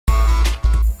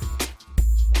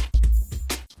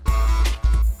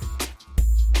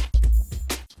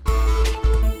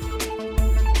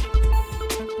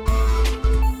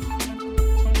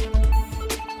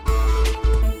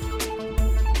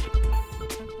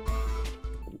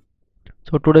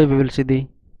So today we will see the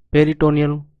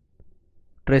peritoneal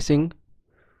tracing.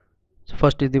 So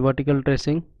first is the vertical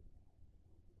tracing.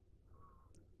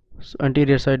 So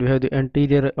anterior side we have the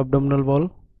anterior abdominal wall.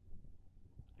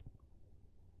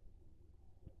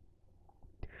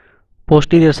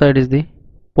 Posterior side is the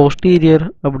posterior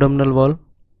abdominal wall.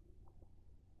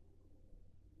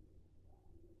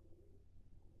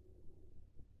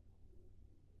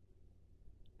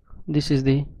 This is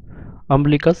the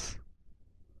umbilicus.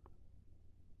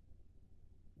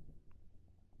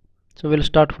 So we'll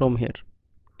start from here.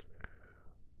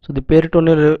 So the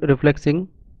peritoneal reflexing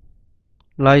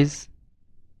lies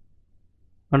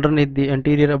underneath the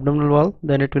anterior abdominal wall,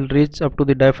 then it will reach up to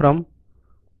the diaphragm,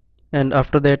 and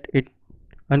after that it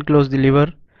unclose the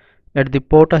liver. At the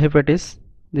porta hepatis,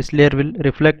 this layer will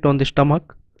reflect on the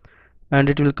stomach and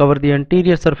it will cover the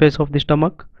anterior surface of the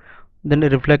stomach, then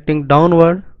reflecting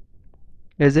downward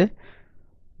as a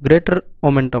greater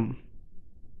omentum,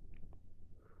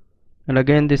 and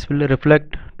again this will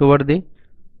reflect toward the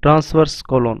transverse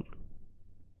colon.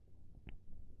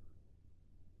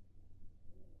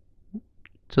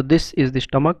 So this is the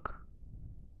stomach.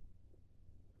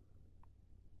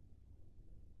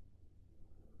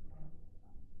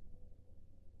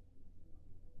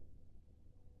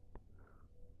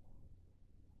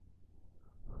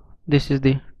 This is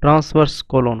the transverse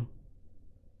colon.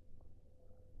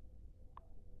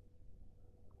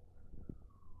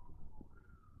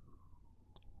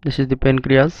 This is the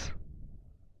pancreas.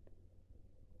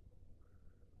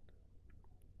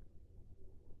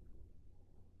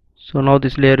 So now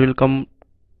this layer will come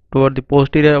toward the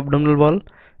posterior abdominal wall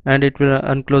and it will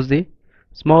unclose the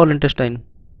small intestine.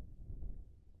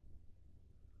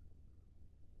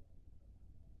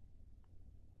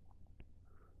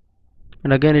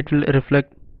 And again it will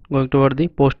reflect going toward the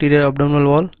posterior abdominal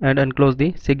wall and unclose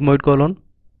the sigmoid colon,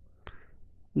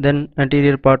 then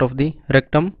anterior part of the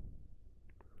rectum.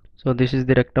 So this is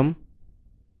the rectum.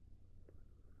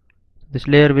 This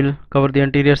layer will cover the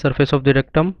anterior surface of the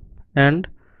rectum and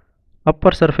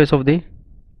upper surface of the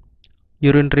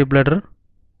urinary bladder,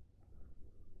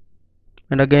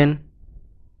 and again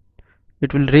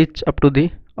it will reach up to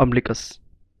the umbilicus.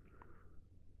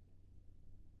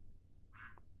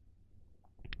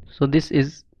 So this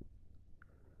is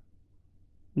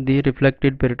the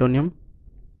reflected peritoneum.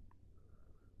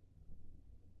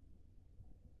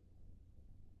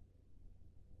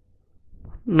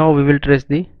 Now we will trace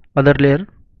the other layer.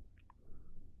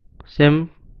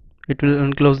 Same, it will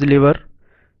enclose the liver.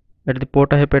 At the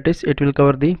porta hepatis it will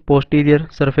cover the posterior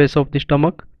surface of the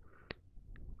stomach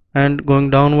and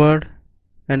going downward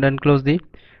and unclose the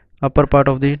upper part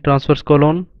of the transverse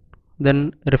colon,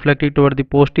 then reflecting toward the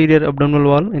posterior abdominal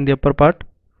wall in the upper part,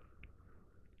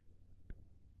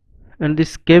 and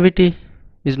this cavity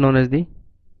is known as the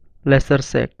lesser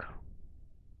sac.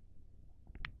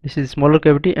 This is smaller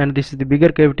cavity and this is the bigger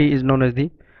cavity is known as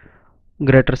the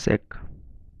greater sac.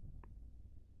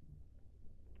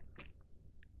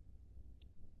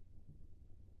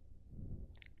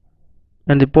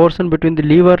 And the portion between the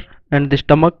liver and the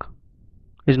stomach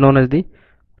is known as the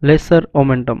lesser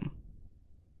omentum,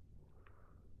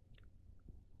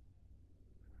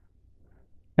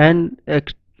 and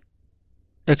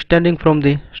extending from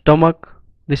the stomach,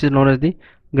 this is known as the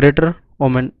greater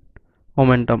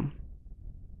omentum.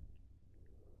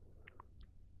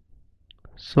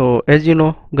 So as you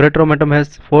know, greater omentum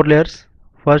has 4 layers: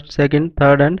 first, second,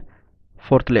 third and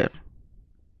fourth layer.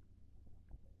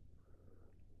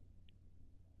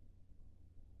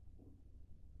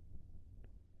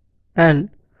 And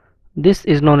this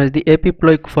is known as the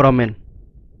epiploic foramen.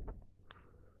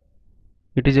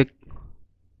 It is a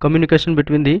communication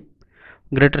between the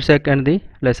greater sac and the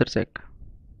lesser sac.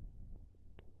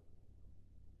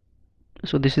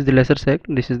 So this is the lesser sac,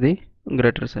 this is the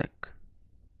greater sac.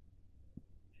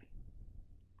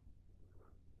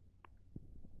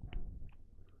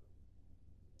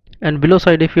 And below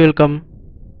side if you will come,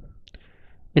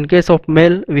 in case of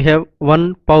male we have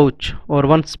one pouch or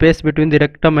one space between the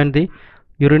rectum and the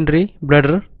urinary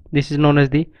bladder. This is known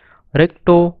as the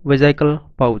recto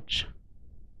vesicle pouch.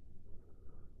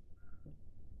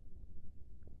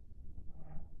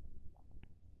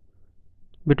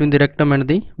 Between the rectum and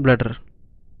the bladder.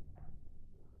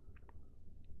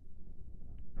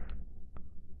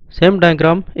 Same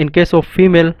diagram, in case of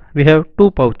female we have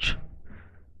two pouch.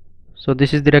 So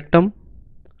this is the rectum,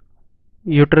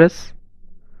 uterus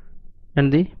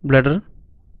and the bladder.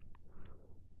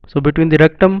 So between the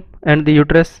rectum and the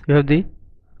uterus you have the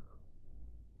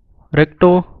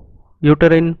recto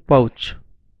uterine pouch,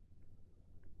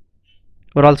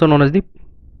 or also known as the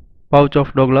pouch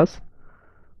of Douglas.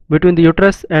 Between the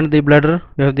uterus and the bladder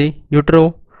we have the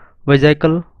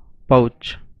utero-vesicle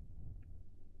pouch.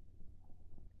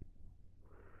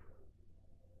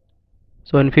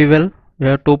 So in female we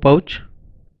have 2 pouch,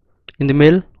 in the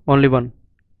male only 1.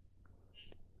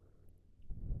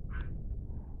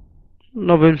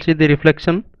 Now we will see the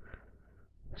reflection.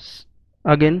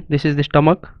 Again, this is the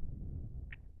stomach.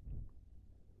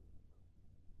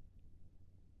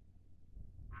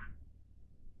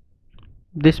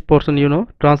 This portion,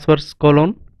 transverse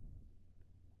colon.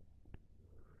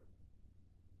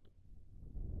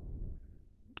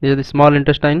 This is the small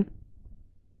intestine.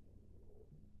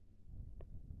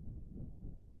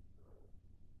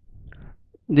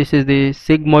 This is the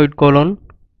sigmoid colon.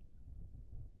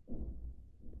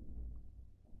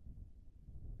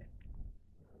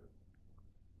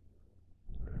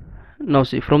 Now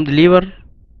see, from the liver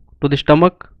to the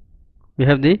stomach we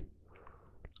have the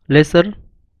lesser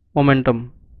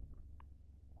omentum.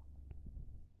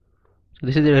 So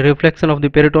this is a reflection of the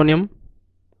peritoneum,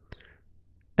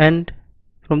 and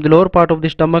from the lower part of the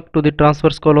stomach to the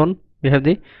transverse colon we have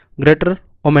the greater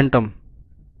omentum,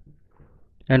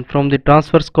 and from the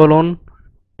transverse colon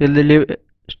till the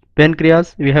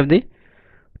pancreas we have the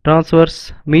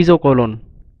transverse mesocolon.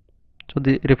 So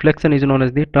the reflection is known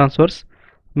as the transverse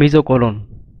mesocolon,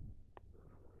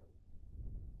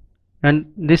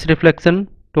 and this reflection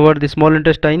toward the small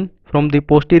intestine from the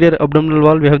posterior abdominal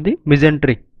wall we have the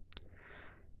mesentery,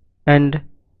 and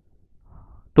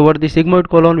toward the sigmoid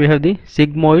colon we have the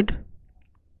sigmoid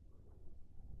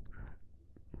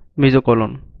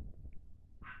mesocolon.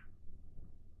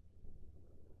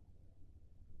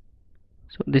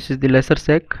 So this is the lesser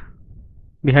sac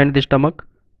behind the stomach,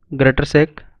 greater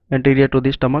sac anterior to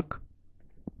the stomach.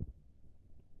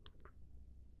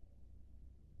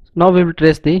 Now we will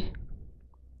trace the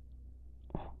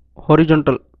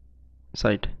horizontal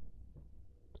side.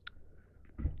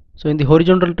 So in the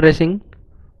horizontal tracing,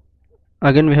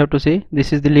 again we have to see,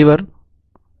 this is the liver.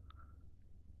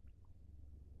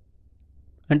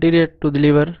 Anterior to the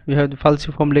liver we have the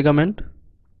falciform ligament,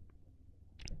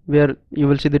 where you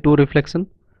will see the 2 reflection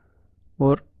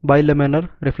or bilaminar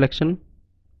reflection.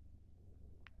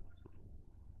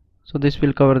 So this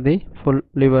will cover the full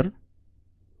liver.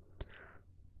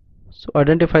 So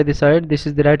identify the side. This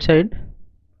is the right side,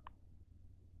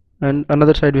 and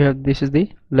another side we have, this is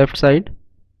the left side.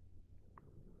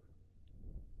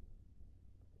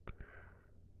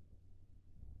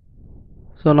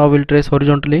 So now we'll trace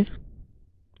horizontally.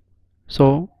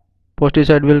 So posterior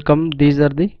side will come, these are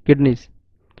the kidneys.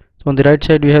 So on the right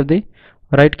side we have the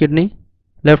right kidney,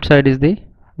 left side is the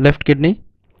left kidney.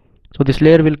 So this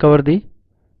layer will cover the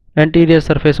anterior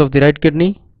surface of the right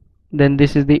kidney. Then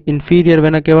this is the inferior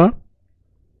vena cava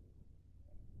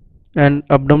and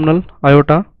abdominal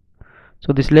aorta.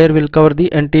 So this layer will cover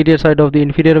the anterior side of the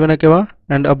inferior vena cava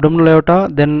and abdominal aorta,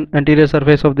 then anterior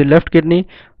surface of the left kidney,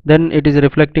 then it is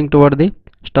reflecting toward the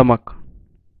stomach,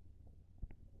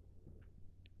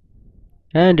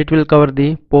 and it will cover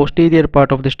the posterior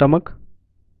part of the stomach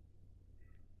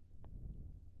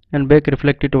and back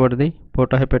reflected toward the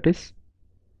porta hepatis.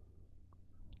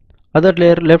 Other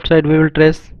layer, left side we will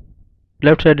trace.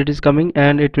 Left side it is coming,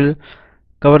 and it will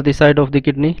cover the side of the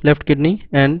kidney, left kidney,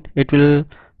 and it will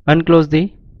unclose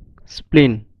the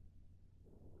spleen,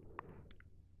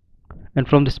 and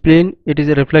from the spleen it is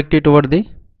reflected toward the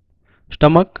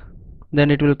stomach,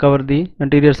 then it will cover the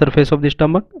anterior surface of the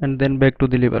stomach and then back to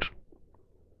the liver.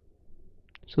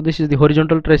 So this is the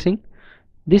horizontal tracing.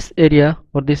 This area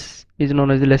or this is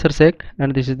known as the lesser sac,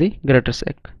 and this is the greater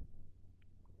sac,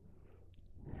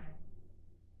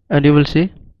 and you will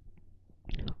see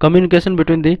communication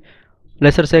between the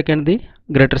lesser sac and the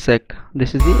greater sac.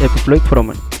 This is the epiploic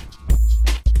foramen.